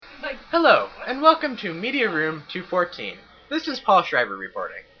Hello, and welcome to Media Room 214. This is Paul Schreiber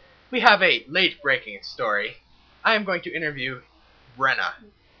reporting. We have a late-breaking story. I am going to interview Brenna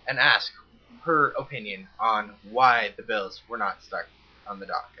and ask her opinion on why the bills were not stuck on the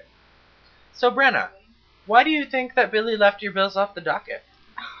docket. So, Brenna, why do you think that Billy left your bills off the docket?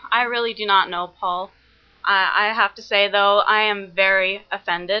 I really do not know, Paul. I have to say, though, I am very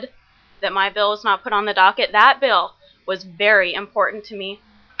offended that my bill was not put on the docket. That bill was very important to me.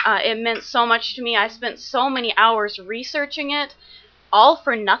 It meant so much to me. I spent so many hours researching it, all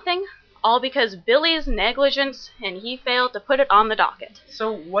for nothing, all because Billy's negligence, and he failed to put it on the docket.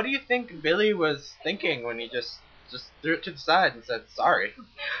 So what do you think Billy was thinking when he just threw it to the side and said sorry?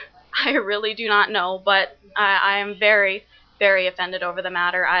 I really do not know, but I am very, very offended over the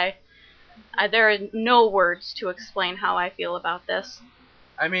matter. There are no words to explain how I feel about this.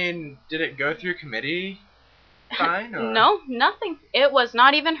 I mean, did it go through committee fine? Or? No, nothing. It was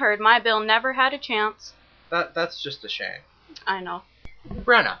not even heard. My bill never had a chance. That's just a shame. I know.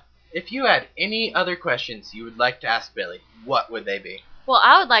 Brenna, if you had any other questions you would like to ask Billy, what would they be? Well,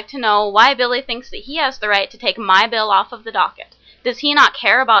 I would like to know why Billy thinks that he has the right to take my bill off of the docket. Does he not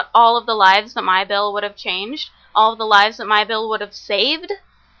care about all of the lives that my bill would have changed? All of the lives that my bill would have saved?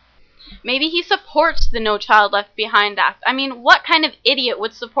 Maybe he supports the No Child Left Behind Act. I mean, what kind of idiot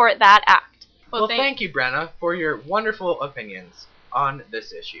would support that act? Well, thank you, Brenna, for your wonderful opinions on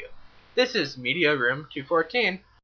this issue. This is Media Room 214.